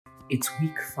It's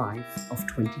week 5 of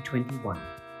 2021.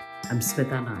 I'm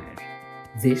Smita Nair.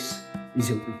 This is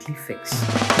your weekly fix.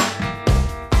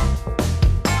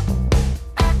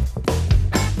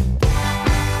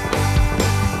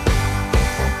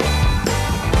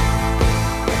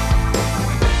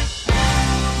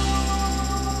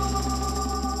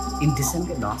 In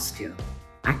December last year,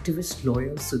 activist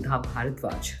lawyer Sudha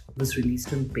Bharadwaj was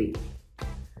released on bail.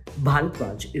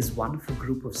 Bharadwaj is one of a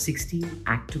group of 16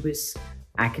 activists,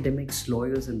 academics,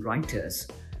 lawyers, and writers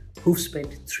who've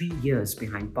spent 3 years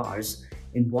behind bars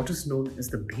in what is known as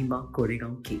the Bhima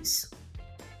Koregaon case.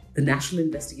 The National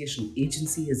Investigation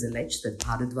Agency has alleged that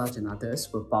Bharadwaj and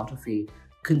others were part of a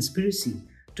conspiracy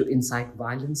to incite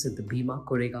violence at the Bhima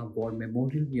Koregaon War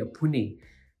Memorial near Pune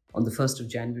on the 1st of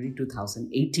January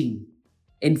 2018.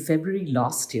 In February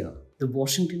last year, the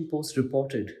Washington Post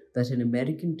reported that an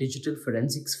American digital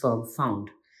forensics firm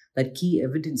found that key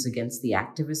evidence against the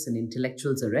activists and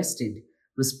intellectuals arrested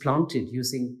was planted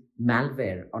using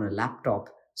malware on a laptop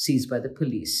seized by the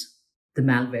police. The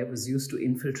malware was used to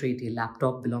infiltrate a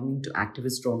laptop belonging to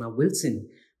activist Rona Wilson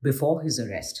before his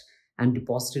arrest and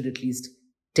deposited at least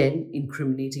 10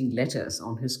 incriminating letters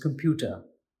on his computer.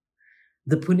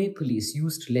 The Pune Police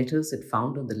used letters it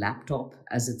found on the laptop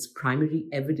as its primary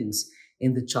evidence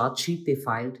in the chargesheet they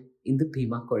filed in the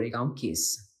Bhima Koregaon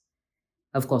case.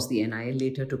 Of course, the NIA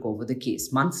later took over the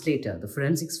case. Months later, the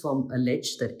forensics firm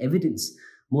alleged that evidence,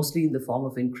 mostly in the form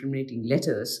of incriminating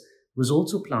letters, was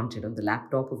also planted on the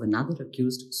laptop of another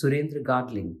accused, Surendra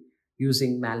Gadling,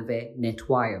 using malware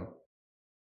NetWire.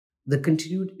 The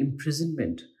continued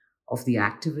imprisonment of the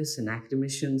activists and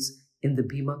academicians in the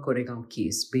Bhima Koregaon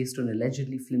case, based on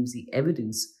allegedly flimsy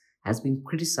evidence, has been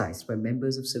criticized by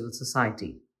members of civil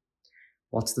society.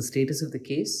 What's the status of the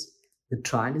case? The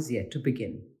trial is yet to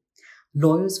begin.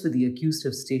 Lawyers for the accused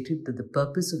have stated that the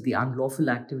purpose of the Unlawful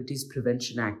Activities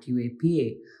Prevention Act,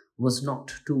 UAPA, was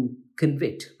not to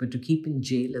convict, but to keep in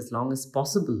jail as long as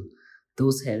possible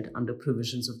those held under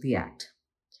provisions of the Act.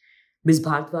 Ms.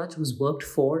 Bharadwaj, who's worked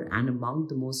for and among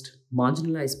the most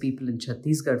marginalised people in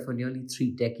Chhattisgarh for nearly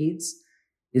 3 decades,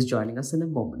 is joining us in a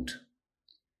moment.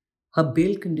 Her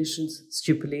bail conditions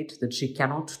stipulate that she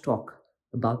cannot talk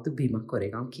about the Bhima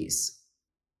Koregaon case.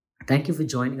 Thank you for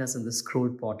joining us on the Scroll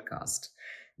podcast.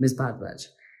 Ms. Bharadwaj,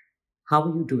 how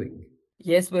are you doing?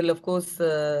 Yes, well, of course,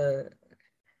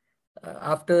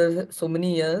 after so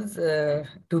many years,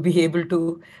 to be able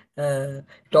to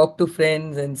talk to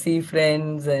friends and see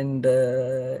friends and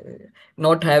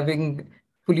not having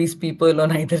police people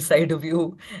on either side of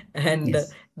you and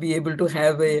Yes. Be able to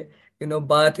have a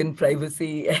bath in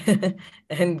privacy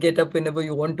and get up whenever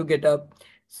you want to get up.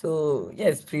 So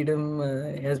yes, freedom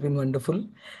has been wonderful.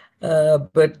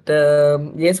 But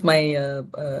yes, I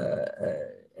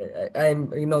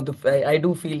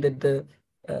do feel that the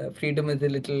freedom is a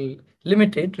little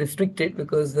limited, restricted,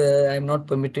 because I'm not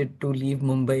permitted to leave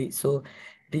Mumbai. So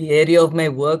the area of my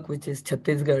work, which is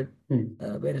Chhattisgarh,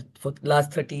 where for the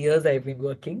last 30 years I've been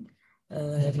working,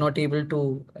 I'm not able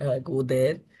to go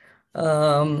there.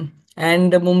 And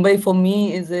Mumbai for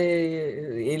me is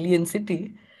a alien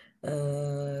city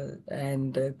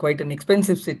and quite an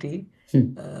expensive city.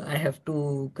 I have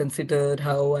to consider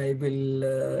how I will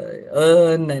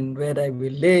earn and where I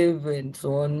will live and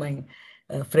so on. My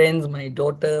friends, my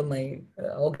daughter, my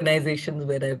organizations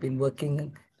where I've been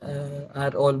working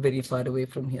are all very far away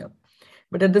from here.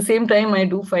 But at the same time, I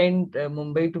do find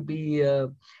Mumbai to be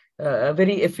a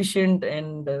very efficient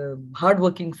and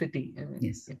hardworking city. I mean,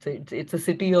 Yes. It's a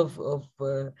city of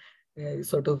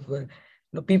sort of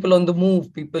people on the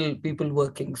move, people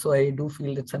working. So I do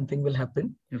feel that something will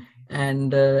happen. Okay.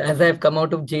 And as I've come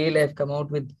out of jail, I've come out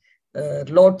with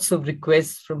lots of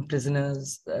requests from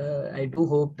prisoners. I do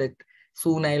hope that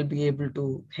soon I'll be able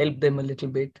to help them a little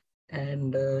bit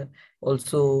and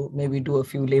also maybe do a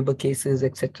few labor cases,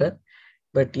 etc.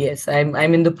 But yes, I'm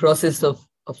in the process of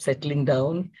settling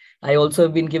down. I also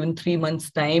have been given 3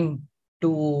 months time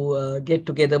to get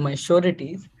together my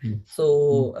sureties.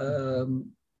 So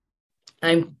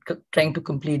I'm trying to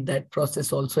complete that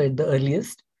process also at the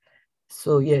earliest.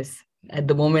 So yes, at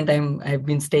the moment I've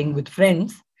been staying with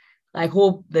friends. I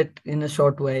hope that in a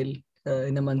short while,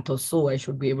 in a month or so, I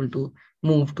should be able to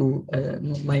move to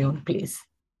my own place.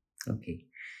 Okay.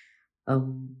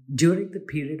 During the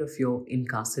period of your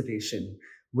incarceration,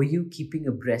 were you keeping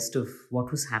abreast of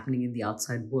what was happening in the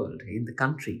outside world, in the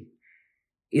country?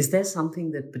 Is there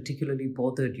something that particularly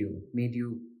bothered you, made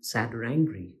you sad or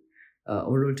angry,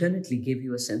 or alternately gave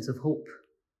you a sense of hope?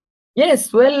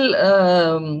 Yes, well,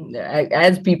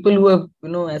 as people who have,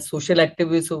 as social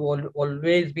activists who have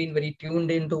always been very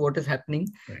tuned into what is happening,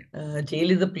 Right.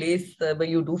 Jail is a place where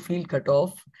you do feel cut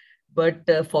off. But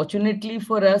fortunately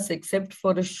for us, except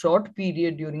for a short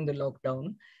period during the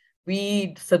lockdown,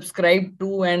 we subscribed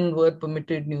to and were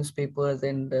permitted newspapers.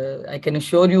 And I can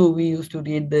assure you, we used to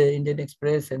read the Indian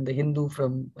Express and the Hindu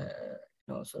from,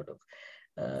 sort of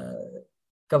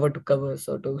cover to cover,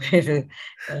 sort of, where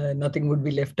nothing would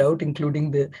be left out, including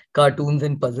the cartoons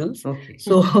and puzzles. Okay.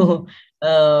 So,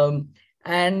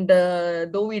 and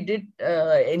though we did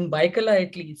in Baikala,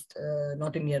 at least,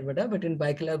 not in Yerwada, but in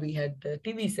Baikala, we had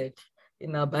TV sets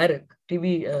in our barrack,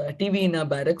 TV in our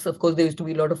barracks. Of course, there used to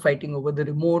be a lot of fighting over the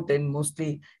remote, and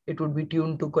mostly it would be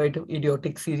tuned to quite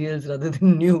idiotic serials rather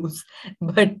than news.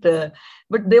 But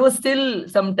there was still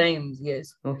sometimes,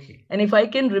 yes. Okay. And if I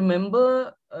can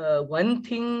remember, one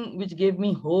thing which gave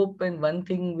me hope and one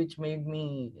thing which made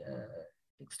me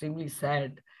extremely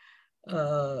sad,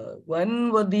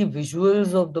 one were the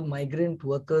visuals of the migrant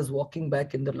workers walking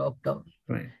back in the lockdown.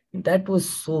 Right. That was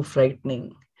so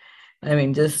frightening. I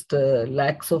mean, just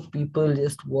lakhs of people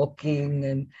just walking,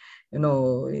 and,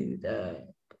 the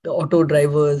auto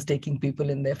drivers taking people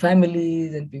in their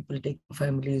families, and people taking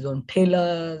families on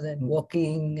thelas and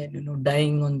walking, and,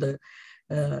 dying on the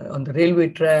railway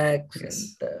tracks.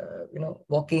 Yes. And,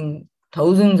 walking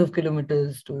thousands of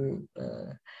kilometers to,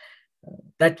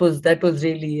 that was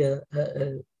really a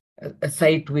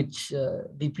sight which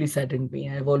deeply saddened me.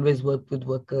 I've always worked with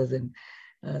workers, and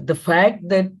the fact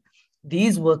that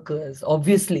these workers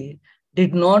obviously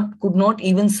could not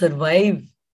even survive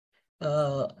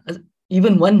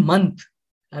even 1 month.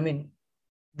 I mean,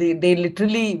 they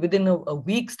literally within a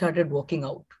week started walking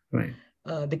out. Right.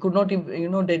 They could not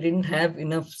even, they didn't have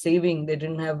enough saving. They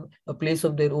didn't have a place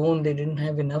of their own. They didn't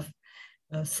have enough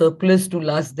surplus to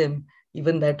last them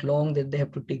even that long, that they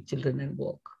have to take children and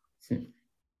walk.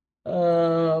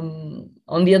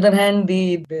 On the other hand,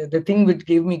 the thing which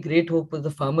gave me great hope was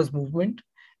the farmers' movement.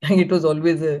 It was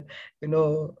always very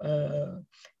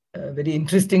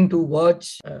interesting to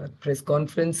watch press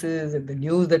conferences and the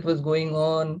news that was going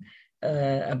on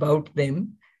about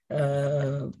them.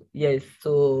 Yes,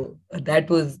 so that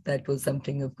was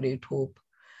something of great hope.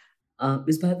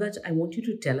 Ms. Bharadwaj, I want you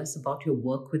to tell us about your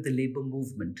work with the labor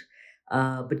movement.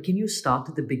 But can you start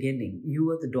at the beginning? You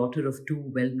were the daughter of two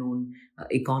well-known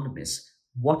economists.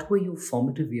 What were your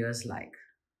formative years like?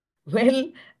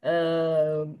 Well,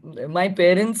 my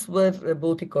parents were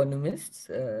both economists,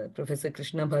 Professor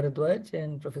Krishna Bharadwaj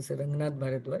and Professor Ranganath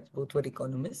Bharadwaj, both were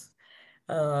economists.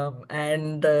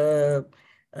 And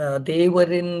they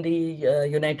were in the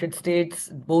United States,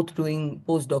 both doing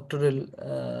postdoctoral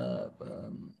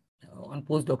on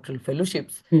postdoctoral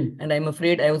fellowships. And I'm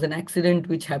afraid I was an accident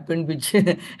which happened, which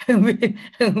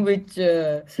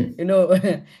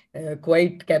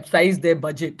quite capsized their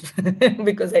budget,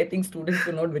 because I think students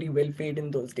were not very well paid in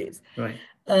those days. Right.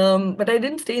 But I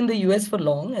didn't stay in the US for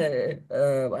long.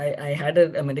 I had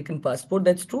an American passport.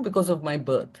 That's true because of my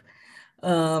birth.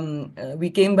 We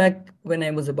came back when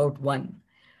I was about 1.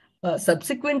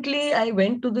 Subsequently, I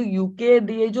went to the UK at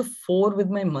the age of 4 with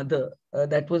my mother.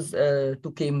 That was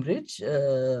to Cambridge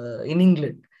in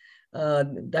England.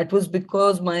 That was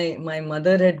because my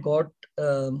mother had got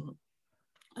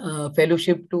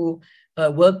fellowship to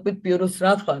work with Piero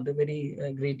Sraffa, the very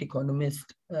great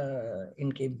economist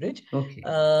in Cambridge. Okay.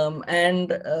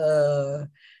 And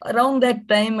around that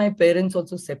time, my parents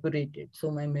also separated. So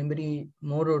my memory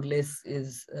more or less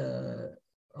is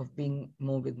of being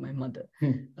more with my mother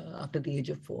after the age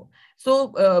of 4.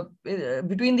 So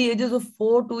between the ages of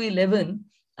 4 to 11,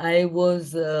 I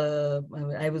was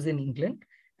in England,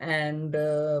 and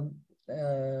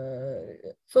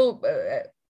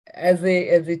as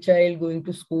a child going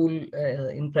to school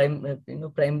in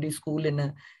primary school in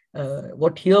a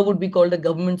what here would be called a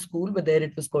government school, but there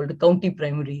it was called a county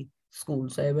primary school.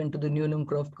 So I went to the Newnham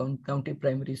Croft County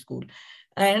Primary School.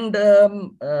 And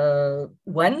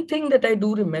one thing that I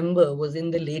do remember was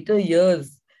in the later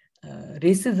years,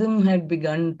 racism had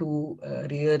begun to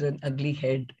rear an ugly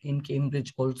head in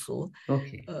Cambridge also.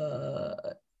 Okay.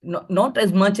 Not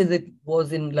as much as it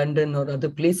was in London or other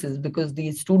places, because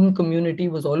the student community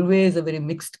was always a very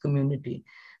mixed community.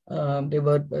 There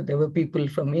were people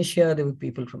from Asia, there were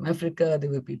people from Africa,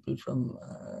 there were people from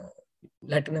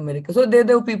Latin America. So there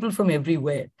were people from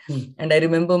everywhere. And I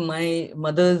remember my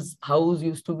mother's house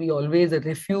used to be always a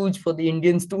refuge for the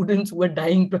Indian students who were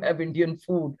dying to have Indian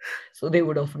food. So they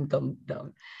would often come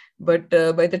down. But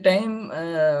by the time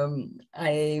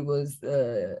I was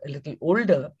a little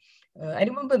older, I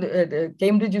remember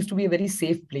Cambridge used to be a very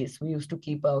safe place. We used to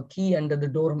keep our key under the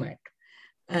doormat.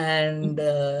 And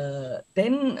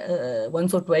then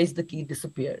once or twice the key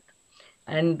disappeared.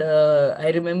 And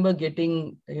I remember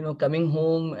coming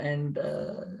home, and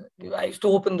I used to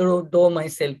open the door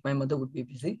myself. My mother would be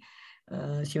busy.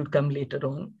 She would come later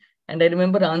on. And I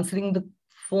remember answering the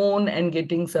phone and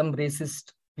getting some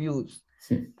racist views.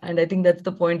 And I think that's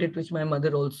the point at which my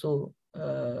mother also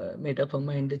made up her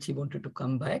mind that she wanted to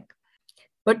come back.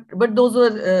 But those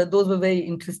were very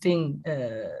interesting,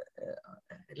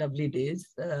 lovely days.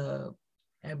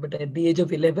 But at the age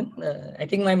of 11, I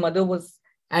think my mother was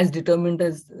as determined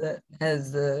as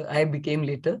I became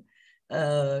later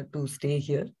to stay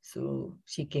here. So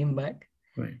she came back.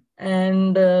 Right.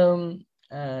 And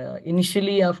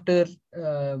initially, after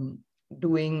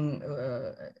doing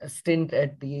a stint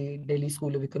at the Delhi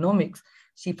School of Economics,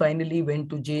 she finally went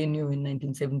to JNU in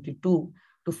 1972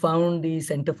 to found the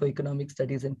Center for Economic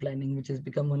Studies and Planning, which has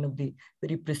become one of the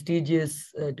very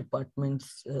prestigious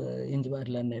departments in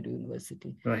Jawaharlal Nehru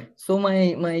University. Right. So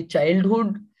my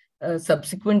childhood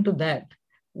subsequent to that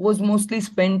was mostly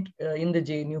spent in the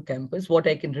JNU campus, what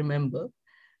I can remember.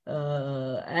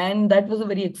 And that was a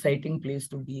very exciting place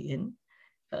to be in.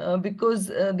 Because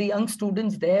the young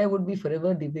students there would be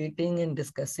forever debating and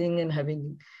discussing and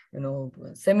having,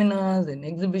 seminars and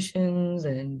exhibitions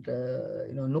and,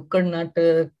 nukkad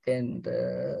natak and,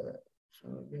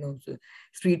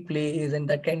 street plays and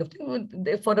that kind of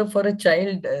thing. For a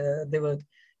child,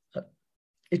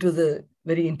 it was a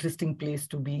very interesting place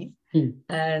to be.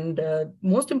 And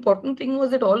most important thing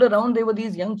was that all around there were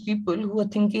these young people who were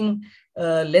thinking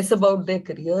less about their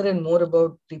career and more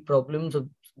about the problems of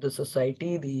the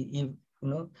society, the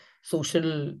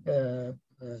social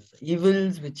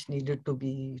evils which needed to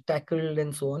be tackled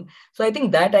and so on. So I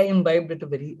think that I imbibed at a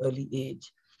very early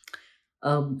age.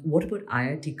 What about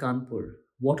IIT Kanpur?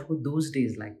 What were those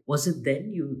days like? Was it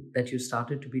then that you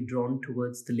started to be drawn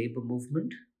towards the labor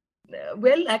movement?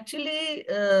 Well, actually,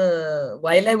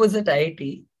 while I was at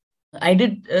IIT, I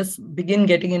did begin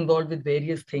getting involved with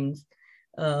various things.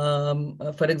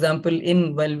 For example,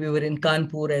 while we were in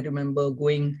Kanpur, I remember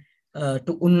going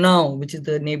to Unnao, which is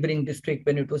the neighboring district,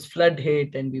 when it was flood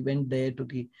hit, and we went there to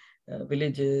the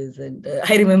villages. And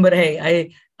I remember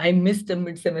I missed a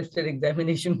mid-semester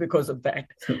examination because of that.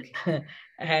 Okay.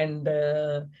 And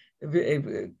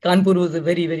Kanpur was a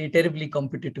very, very terribly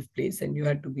competitive place, and you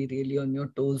had to be really on your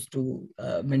toes to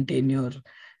maintain your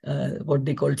what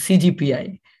they called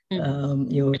CGPI,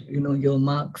 your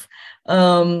marks.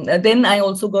 Then I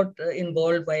also got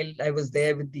involved while I was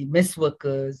there with the mess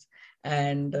workers,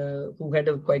 and who had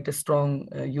quite a strong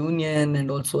union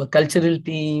and also a cultural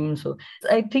team. So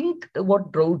I think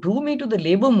what drew me to the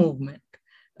labor movement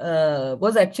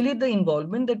was actually the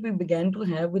involvement that we began to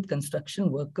have with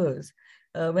construction workers.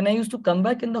 When I used to come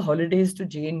back in the holidays to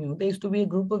JNU, there used to be a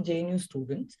group of JNU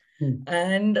students,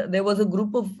 and there was a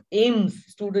group of AIMS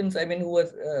students, who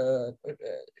were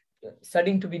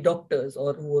studying to be doctors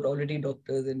or who were already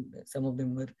doctors, and some of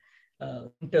them were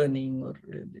interning or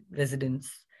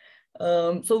residents.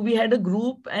 So we had a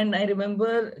group, and I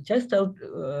remember just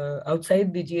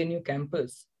outside the GNU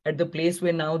campus, at the place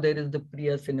where now there is the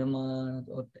Priya Cinema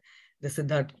or the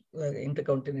Siddharth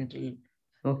Intercontinental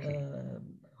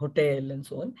Hotel and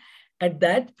so on. At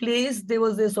that place, there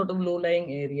was a sort of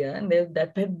low-lying area, and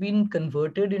that had been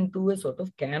converted into a sort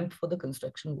of camp for the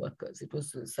construction workers. It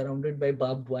was surrounded by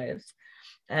barbed wires.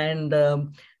 And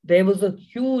there was a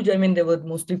huge, they were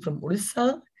mostly from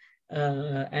Odisha,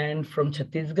 and from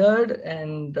Chhattisgarh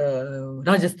and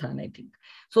Rajasthan, I think.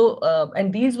 So,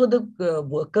 and these were the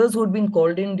workers who had been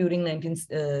called in during the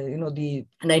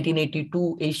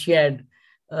 1982 Asiad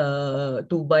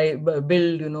to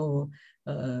build,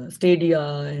 stadia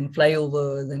and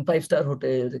flyovers and five-star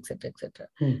hotels, etc., etc.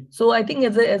 So I think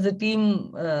as a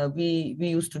team, we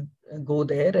used to go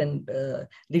there, and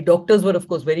the doctors were, of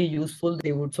course, very useful.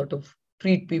 They would sort of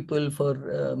treat people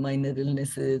for minor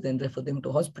illnesses and refer them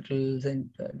to hospitals and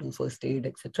do first aid,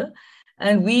 etc.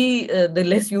 And we, the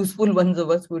less useful ones of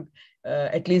us, would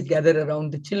at least gather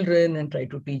around the children and try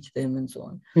to teach them and so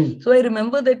on. So I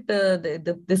remember that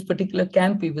this particular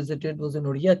camp we visited was an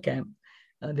Odia camp.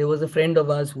 There was a friend of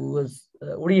ours who was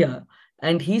Odia,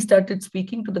 and he started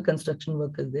speaking to the construction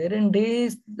workers there, and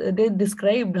they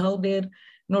described how they're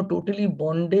totally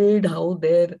bonded, how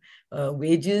their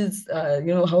wages,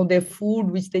 how their food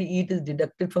which they eat is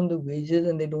deducted from the wages,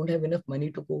 and they don't have enough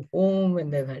money to go home,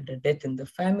 and they've had a death in the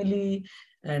family,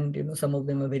 and some of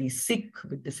them are very sick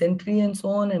with dysentery and so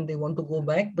on, and they want to go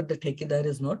back, but the thekidar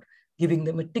is not giving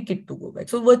them a ticket to go back.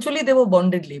 So virtually they were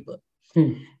bonded labor.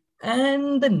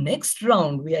 And the next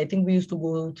round, I think we used to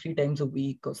go 3 times a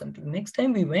week or something. Next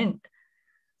time we went,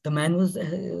 the man was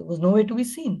nowhere to be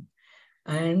seen.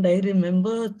 And I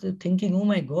remember thinking, oh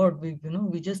my God,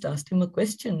 we just asked him a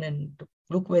question and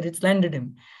look where it's landed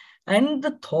him. And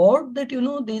the thought that,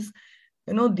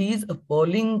 these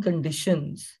appalling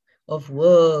conditions of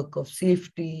work, of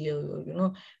safety,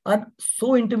 are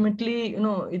so intimately,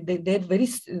 they're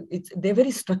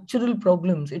very structural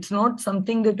problems. It's not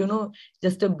something that,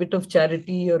 just a bit of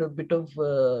charity or a bit of,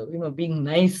 being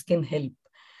nice can help.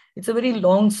 It's a very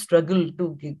long struggle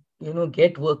to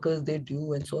get workers their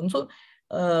due and so on. So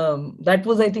that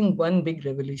was, I think, one big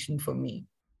revelation for me.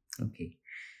 Okay.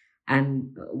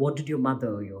 And what did your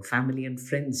mother, your family, and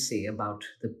friends say about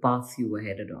the path you were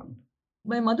headed on?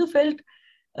 My mother felt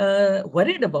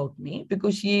worried about me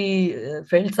because she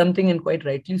felt something, and quite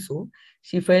rightly so.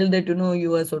 She felt that,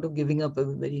 you are sort of giving up a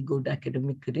very good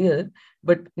academic career,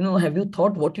 but, have you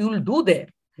thought what you will do there?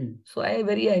 So I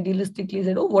very idealistically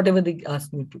said, oh, whatever they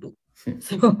ask me to do.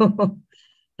 So,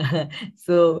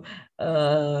 so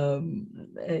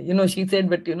she said,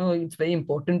 but, it's very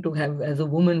important to have, as a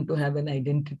woman, to have an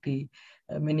identity.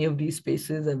 Many of these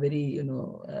spaces are very,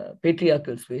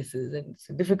 patriarchal spaces, and it's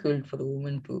difficult for a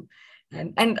woman to.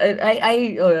 And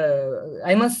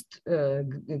I must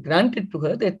grant it to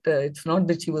her that it's not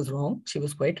that she was wrong; she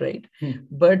was quite right.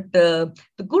 But the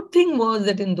good thing was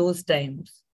that in those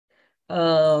times,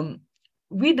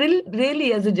 we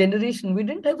really, as a generation, we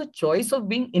didn't have a choice of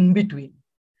being in between.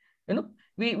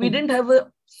 We didn't have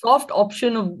a soft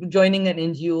option of joining an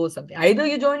NGO or something. Either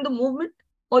you joined the movement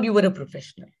or you were a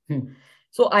professional.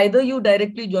 So either you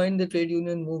directly joined the trade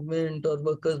union movement or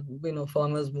workers,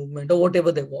 farmers movement or whatever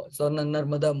there was, or the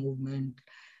Narmada movement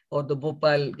or the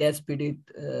Bhopal gas pidit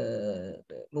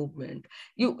movement.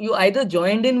 You either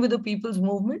joined in with the people's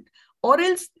movement, or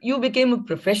else you became a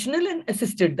professional and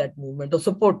assisted that movement or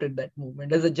supported that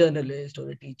movement as a journalist or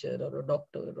a teacher or a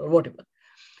doctor or whatever.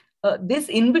 This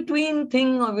in-between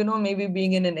thing of, maybe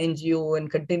being in an NGO and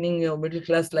continuing your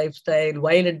middle-class lifestyle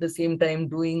while at the same time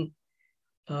doing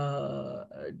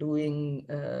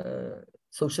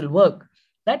social work,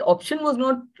 that option was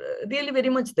not really very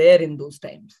much there in those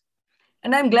times.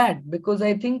 And I'm glad, because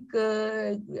I think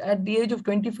at the age of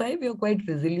 25, you're quite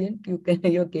resilient.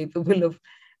 You're capable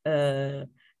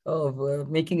of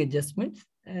making adjustments.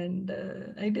 And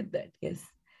I did that, yes.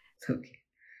 Okay.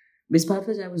 Ms.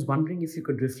 Bharadwaj, I was wondering if you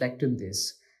could reflect on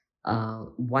this.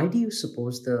 Why do you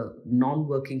suppose the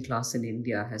non-working class in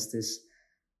India has this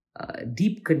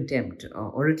deep contempt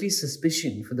or at least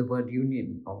suspicion for the word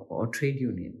union or trade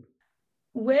union?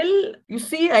 Well, you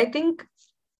see, I think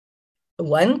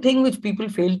one thing which people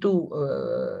fail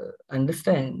to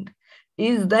understand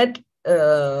is that,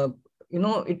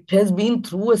 it has been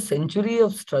through a century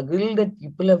of struggle that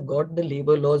people have got the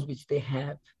labor laws which they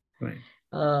have. Right.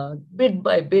 Bit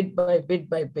by bit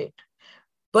by bit.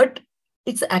 But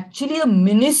it's actually a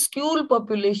minuscule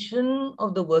population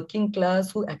of the working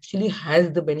class who actually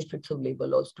has the benefits of labor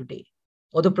laws today,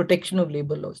 or the protection of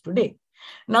labor laws today.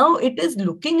 Now it is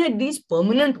looking at these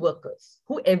permanent workers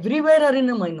who everywhere are in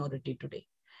a minority today.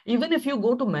 Even if you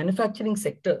go to manufacturing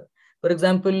sector, for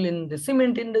example, in the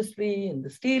cement industry, in the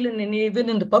steel, and even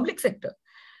in the public sector,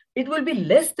 it will be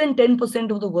less than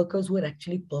 10% of the workers who are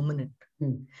actually permanent.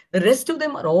 The rest of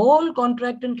them are all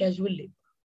contract and casual labor.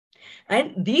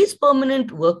 And these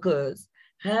permanent workers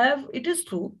it is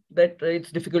true that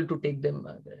it's difficult to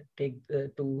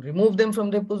to remove them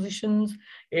from their positions.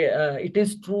 It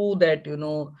is true that,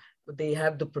 they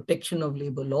have the protection of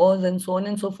labor laws and so on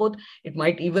and so forth. It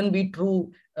might even be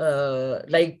true,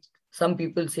 like some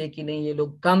people say, ki nahi, ye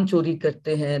log kaam chori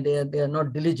karte hain, they are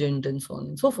not diligent and so on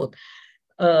and so forth.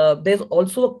 There's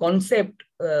also a concept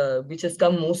which has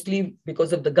come mostly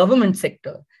because of the government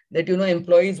sector, that,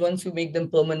 employees, once you make them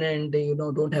permanent, they,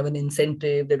 don't have an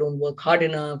incentive, they don't work hard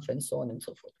enough, and so on and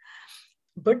so forth.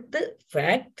 But the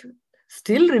fact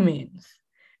still remains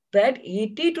that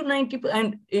 80 to 90%,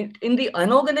 and in the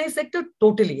unorganized sector,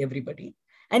 totally everybody,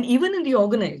 and even in the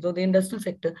organized or the industrial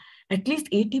sector, at least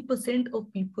 80%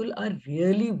 of people are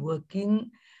really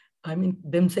working,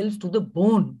 themselves to the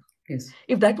bone. Yes.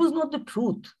 If that was not the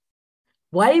truth,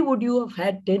 why would you have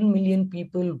had 10 million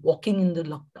people walking in the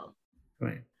lockdown?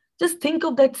 Right. Just think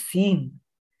of that scene.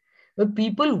 The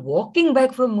people walking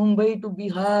back from Mumbai to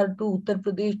Bihar, to Uttar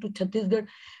Pradesh, to Chhattisgarh.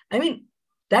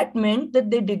 That meant that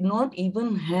they did not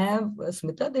even have,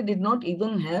 Smita, they did not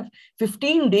even have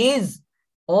 15 days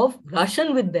of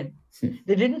ration with them.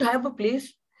 They didn't have a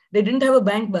place. They didn't have a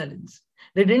bank balance.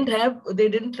 They didn't have, if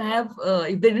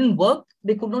they didn't work,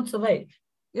 they could not survive.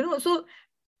 So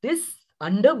this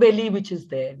underbelly, which is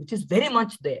there, which is very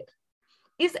much there,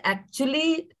 is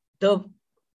actually the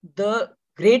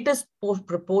greatest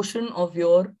proportion of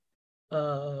your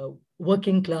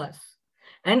working class.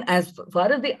 And as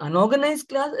far as the unorganized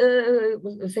class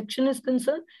section is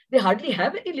concerned, they hardly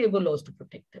have any labor laws to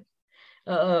protect them.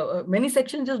 Many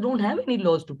sections just don't have any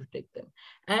laws to protect them.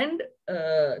 And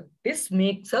this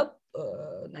makes up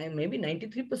maybe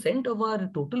 93% of our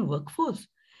total workforce.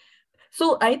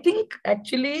 So I think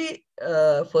actually,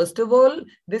 first of all,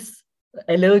 this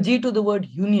allergy to the word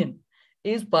union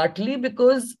is partly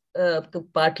because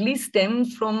partly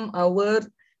stems from our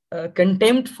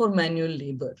contempt for manual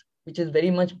labor, which is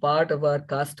very much part of our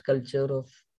caste culture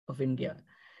of India.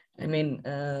 I mean,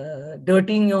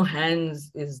 dirtying your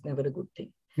hands is never a good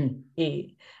thing.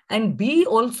 A. And B,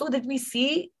 also that we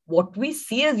see what we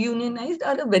see as unionized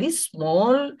are a very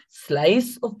small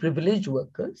slice of privileged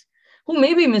workers who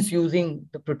may be misusing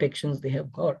the protections they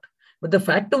have got. But the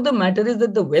fact of the matter is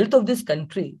that the wealth of this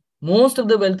country, most of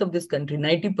the wealth of this country,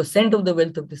 90% of the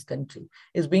wealth of this country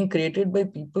is being created by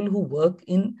people who work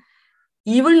in,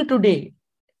 even today,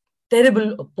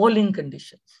 terrible, appalling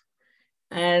conditions.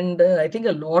 And I think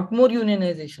a lot more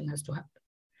unionization has to happen.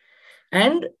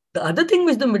 And the other thing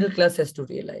which the middle class has to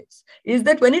realize is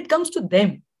that when it comes to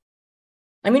them,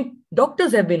 I mean,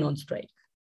 doctors have been on strike.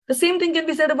 The same thing can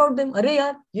be said about them. Arey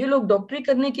yaar, ye log doctory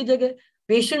karne ki jagah,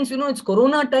 patients, it's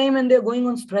Corona time and they're going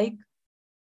on strike.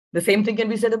 The same thing can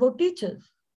be said about teachers.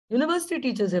 University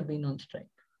teachers have been on strike.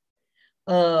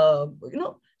 But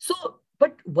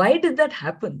why did that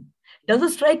happen? Does a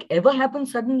strike ever happen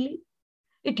suddenly?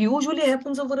 It usually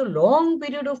happens over a long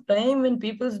period of time when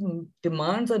people's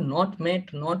demands are not met,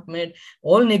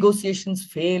 all negotiations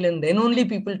fail, and then only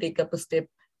people take up a step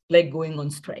like going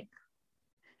on strike.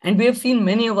 And we have seen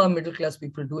many of our middle class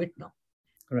people do it now.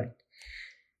 Right.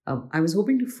 I was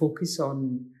hoping to focus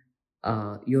on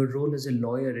your role as a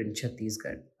lawyer in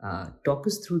Chhattisgarh. Talk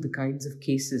us through the kinds of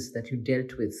cases that you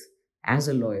dealt with as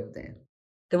a lawyer there.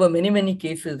 There were many, many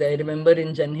cases. I remember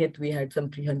in Janhit, we had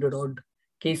some 300 odd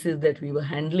cases that we were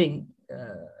handling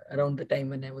around the time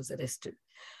when I was arrested.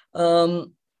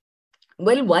 Well,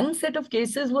 one set of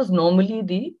cases was normally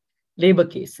the labor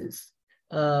cases.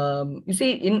 You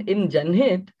see, in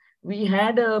Janhit, we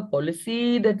had a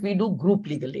policy that we do group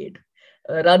legal aid.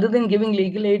 Rather than giving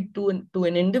legal aid to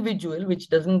an individual, which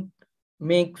doesn't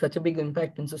make such a big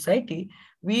impact in society,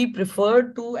 we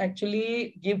preferred to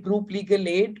actually give group legal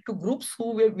aid to groups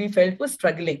who we felt were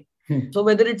struggling. So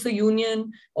whether it's a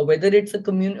union or whether it's a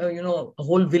community, a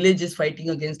whole village is fighting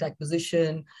against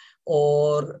acquisition,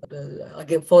 or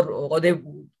they're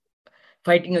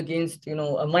fighting against,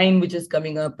 a mine which is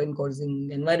coming up and causing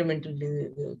environmental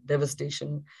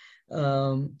devastation.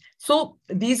 So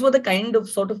these were the kind of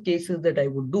sort of cases that I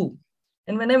would do.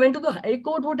 And when I went to the High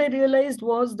Court, what I realized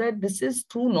was that this is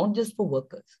true not just for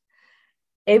workers.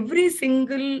 Every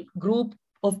single group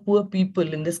of poor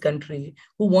people in this country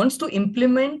who wants to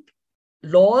implement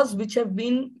laws which have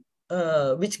been,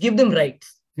 which give them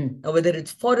rights, whether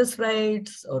it's forest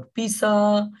rights or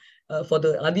PISA for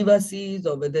the Adivasis,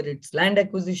 or whether it's land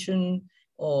acquisition,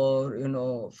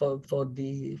 or, for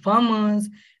the farmers,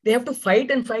 they have to fight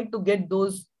to get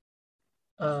those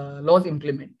laws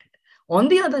implemented. On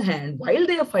the other hand, while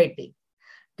they are fighting,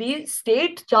 the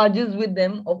state charges with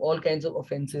them of all kinds of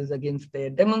offenses against their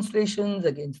demonstrations,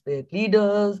 against their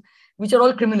leaders, which are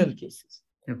all criminal cases.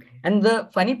 Okay. And the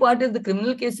funny part is the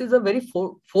criminal cases are very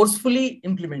forcefully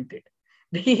implemented.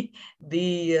 The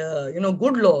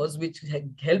good laws which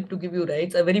help to give you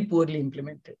rights are very poorly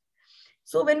implemented.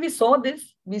 So when we saw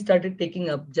this, we started taking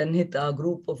up, Janhit, our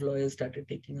group of lawyers started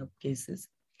taking up cases.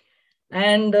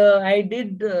 And I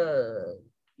did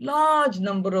large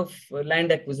number of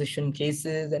land acquisition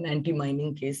cases and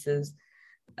anti-mining cases.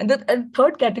 And the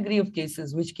third category of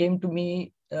cases, which came to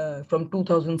me from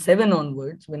 2007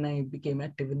 onwards, when I became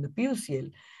active in the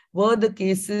PUCL, were the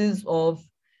cases of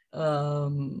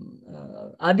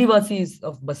Adivasis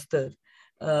of Bastar,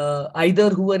 either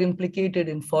who were implicated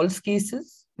in false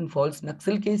cases, in false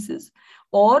Naxal cases,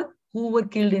 or who were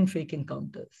killed in fake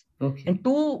encounters. Okay. And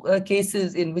two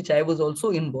cases in which I was also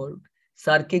involved,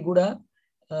 Sarkeguda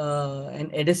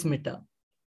and Edesmita.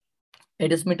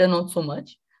 Edesmita not so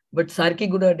much, but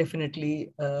Sarkeguda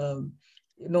definitely,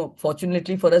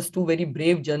 fortunately for us, two very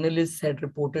brave journalists had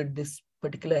reported this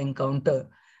particular encounter,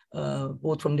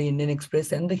 both from the Indian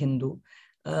Express and the Hindu,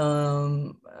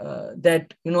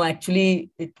 that,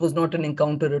 actually it was not an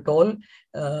encounter at all.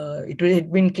 It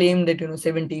had been claimed that,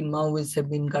 17 Maoists have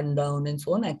been gunned down and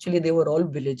so on. Actually, they were all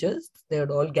villagers. They had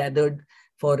all gathered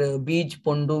for a Bij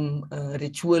Pondum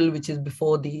ritual, which is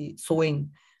before the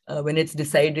sowing, when it's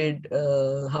decided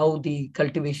how the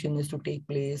cultivation is to take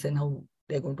place and how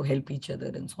they're going to help each other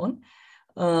and so on.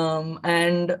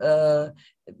 And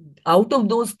out of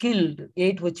those killed,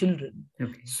 8 were children.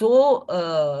 Okay.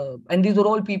 So, and these were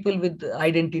all people with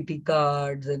identity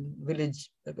cards and village,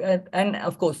 and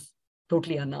of course,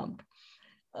 totally unarmed.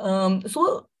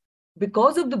 So,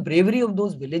 because of the bravery of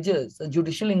those villagers, a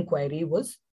judicial inquiry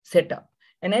was set up.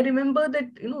 And I remember that,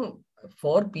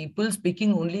 for people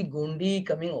speaking only Gondi,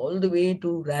 coming all the way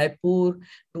to Raipur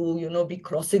to, be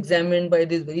cross-examined by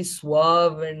these very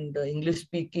suave and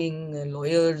English-speaking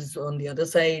lawyers on the other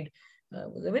side,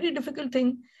 was a very difficult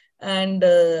thing. And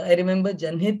I remember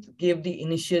Janhit gave the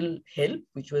initial help,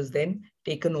 which was then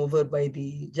taken over by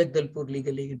the Jagdalpur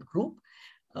Legal Aid Group.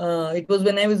 It was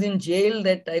when I was in jail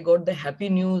that I got the happy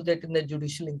news that in the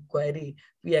judicial inquiry,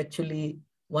 we actually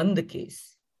won the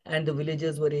case. And the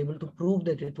villagers were able to prove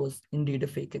that it was indeed a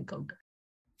fake encounter.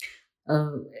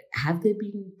 Have there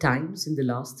been times in the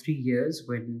last 3 years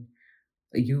when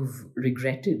you've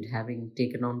regretted having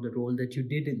taken on the role that you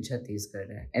did in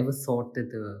Chhattisgarh? Ever thought that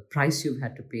the price you've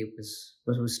had to pay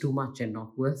was too much and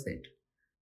not worth it?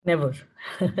 Never.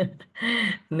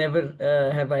 Never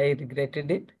have I regretted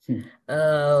it.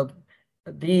 Uh,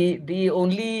 the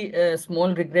only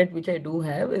small regret which I do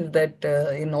have is that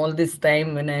in all this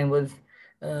time when I was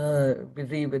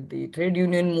busy with the trade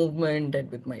union movement and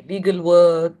with my legal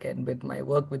work and with my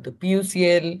work with the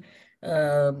PUCL,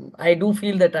 I do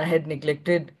feel that I had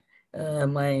neglected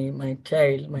my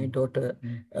child, my daughter.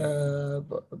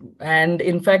 And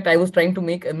in fact, I was trying to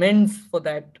make amends for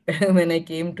that when I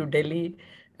came to Delhi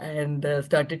and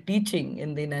started teaching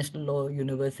in the National Law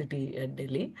University at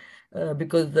Delhi.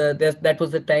 Because that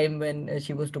was the time when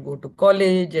she was to go to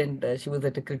college and she was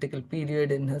at a critical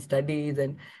period in her studies,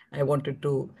 and I wanted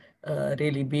to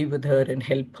really be with her and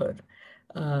help her.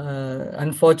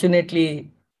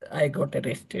 Unfortunately, I got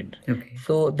arrested. Okay.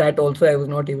 So that also I was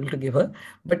not able to give her.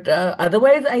 But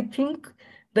otherwise, I think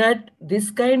that this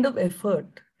kind of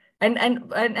effort,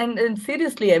 and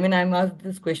seriously, I mean, I'm asked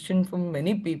this question from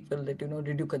many people that,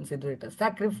 did you consider it a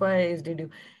sacrifice?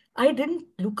 I didn't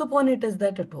look upon it as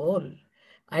that at all.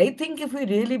 I think if we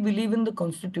really believe in the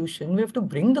Constitution, we have to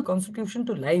bring the Constitution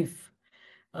to life,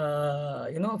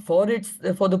 for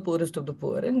the poorest of the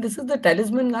poor. And this is the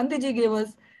talisman Gandhiji gave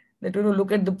us, that,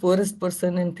 look at the poorest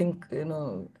person and think,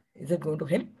 is it going to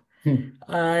help?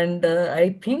 And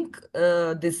I think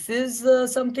this is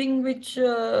something which,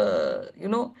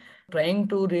 trying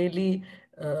to really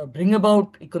bring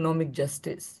about economic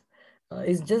justice.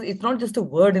 It's not just a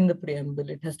word in the preamble,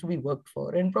 it has to be worked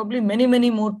for. And probably many, many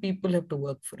more people have to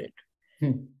work for it.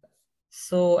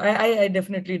 So I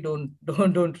definitely don't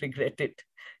regret it.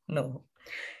 No.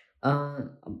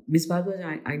 Ms.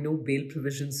 Bharadwaj, I know bail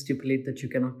provisions stipulate that you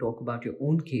cannot talk about your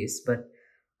own case, but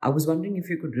I was wondering if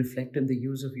you could reflect on the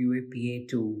use of UAPA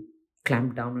to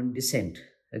clamp down on dissent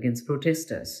against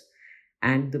protesters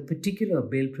and the particular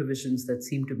bail provisions that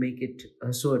seem to make it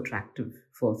so attractive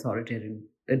for authoritarian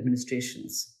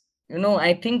administrations.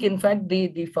 I think, in fact, the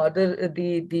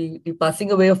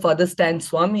passing away of Father Stan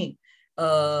Swami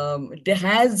it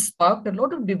has sparked a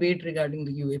lot of debate regarding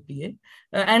the UAPA.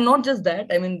 And not just that,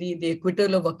 I mean, the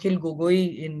acquittal of Akhil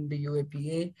Gogoi in the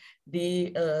UAPA,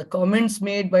 the comments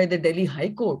made by the Delhi High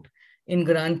Court in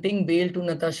granting bail to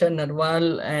Natasha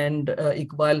Narwal and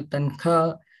Iqbal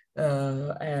Tanha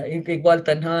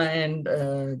and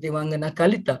Devangana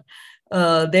Kalita.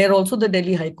 There also the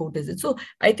Delhi High Court is it. So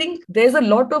I think there's a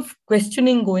lot of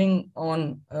questioning going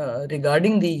on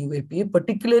regarding the UAPA,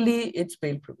 particularly its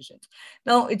bail provisions.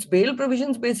 Now, its bail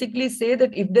provisions basically say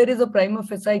that if there is a prima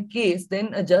facie case,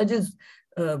 then a judge is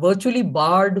virtually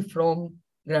barred from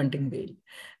granting bail.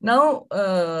 Now,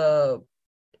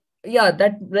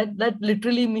 that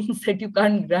literally means that you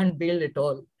can't grant bail at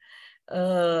all.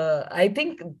 I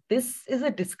think this is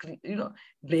a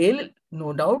bail,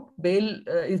 no doubt, bail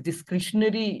is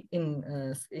discretionary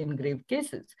in grave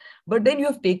cases. But then you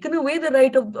have taken away the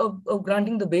right of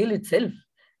granting the bail itself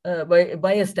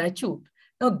by a statute.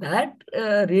 Now that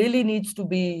really needs to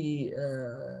be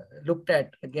looked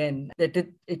at again. That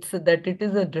it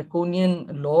is a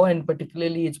draconian law, and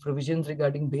particularly its provisions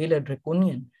regarding bail are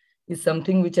draconian, is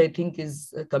something which I think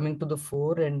is coming to the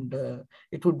fore, and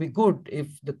it would be good if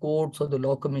the courts or the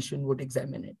law commission would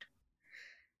examine it.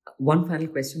 One final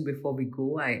question before we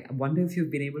go. I wonder if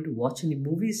you've been able to watch any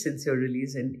movies since your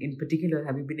release, and in particular,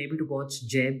 have you been able to watch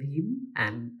Jai Bhim,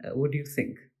 and what do you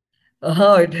think?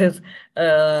 It is.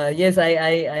 Yes,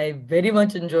 I very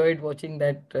much enjoyed watching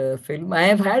that film. I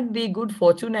have had the good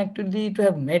fortune actually to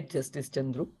have met Justice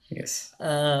Chandru. Yes.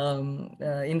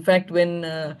 In fact, when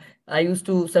I used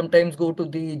to sometimes go to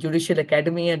the Judicial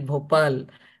Academy at Bhopal,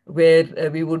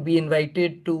 where we would be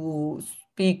invited to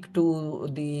speak to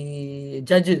the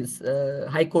judges,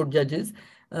 High Court judges,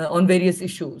 on various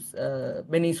issues.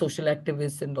 Many social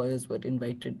activists and lawyers were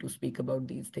invited to speak about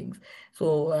these things.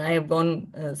 So I have gone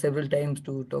several times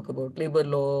to talk about labor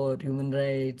law, or human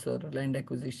rights, or land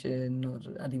acquisition, or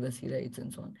Adivasi rights,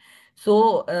 and so on. So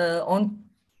on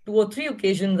 2 or 3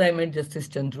 occasions, I met Justice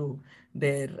Chandru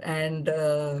there. And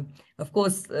of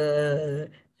course,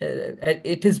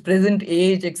 at his present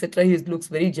age, etc., he looks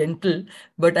very gentle,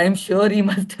 but I'm sure he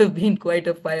must have been quite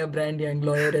a firebrand young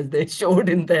lawyer, as they showed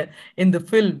in the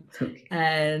film. Okay.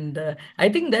 And I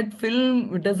think that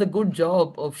film does a good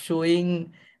job of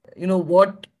showing,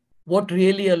 what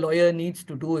really a lawyer needs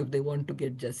to do if they want to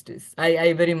get justice.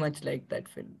 I very much like that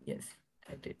film. Yes,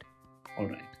 I did. All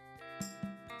right.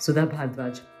 Sudha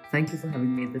Bharadwaj, thank you for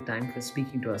having made the time for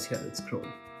speaking to us here at Scroll.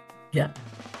 Yeah,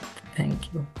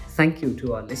 thank you. Thank you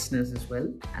to our listeners as well.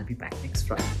 I'll be back next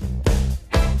Friday.